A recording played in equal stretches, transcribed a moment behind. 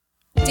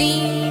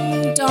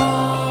Ding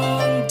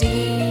dong,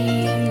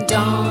 ding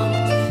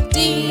dong,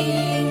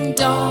 ding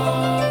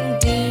dong,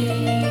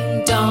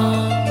 ding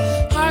dong.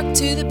 Hark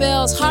to the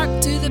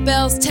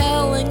bells,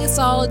 telling us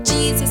all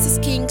Jesus is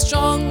King.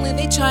 Strongly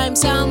they chime,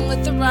 sound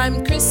with the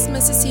rhyme.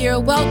 Christmas is here,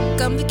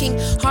 welcome the King.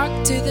 Hark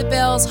to the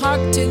bells,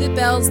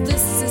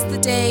 this is the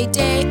day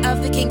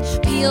of the King.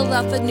 Peal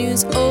out the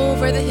news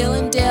over the hill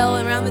and dale,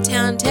 around the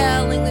town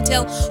telling the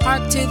tale.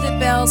 Hark to the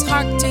bells,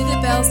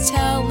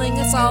 telling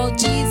us all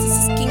Jesus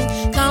is King.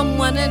 Come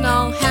one and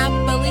all,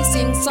 happily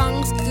sing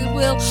songs of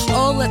goodwill,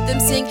 oh let them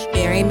sing.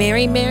 Merry,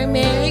 merry, merry,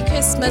 merry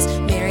Christmas.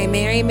 Merry,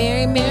 merry,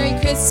 merry, merry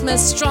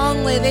Christmas.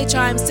 Strongly they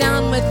chime,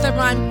 sound with the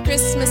rhyme.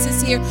 Christmas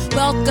is here,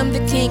 welcome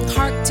the King.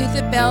 Hark to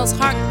the bells,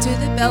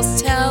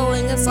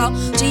 telling us all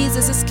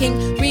Jesus is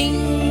King.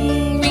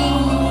 Ring,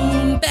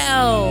 ring,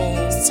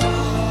 bells.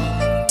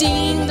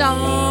 Ding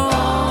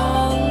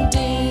dong,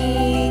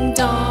 ding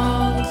dong.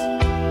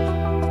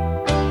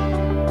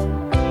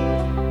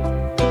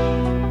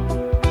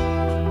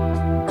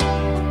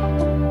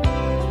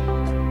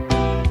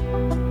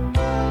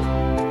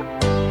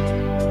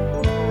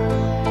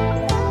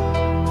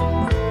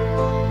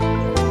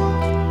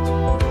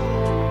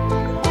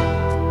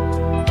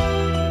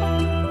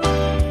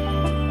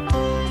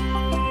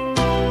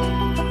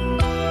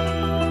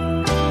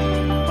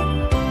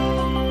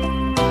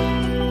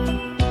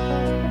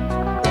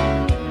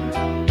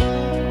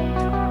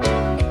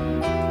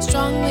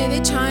 Strongly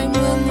they chime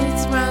when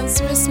it's round.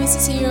 Christmas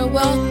is here,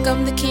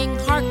 welcome the King.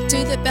 Hark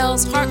to the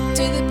bells,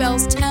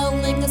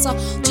 telling us all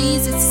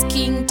Jesus is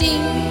King.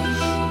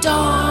 Ding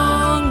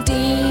dong,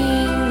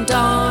 ding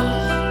dong.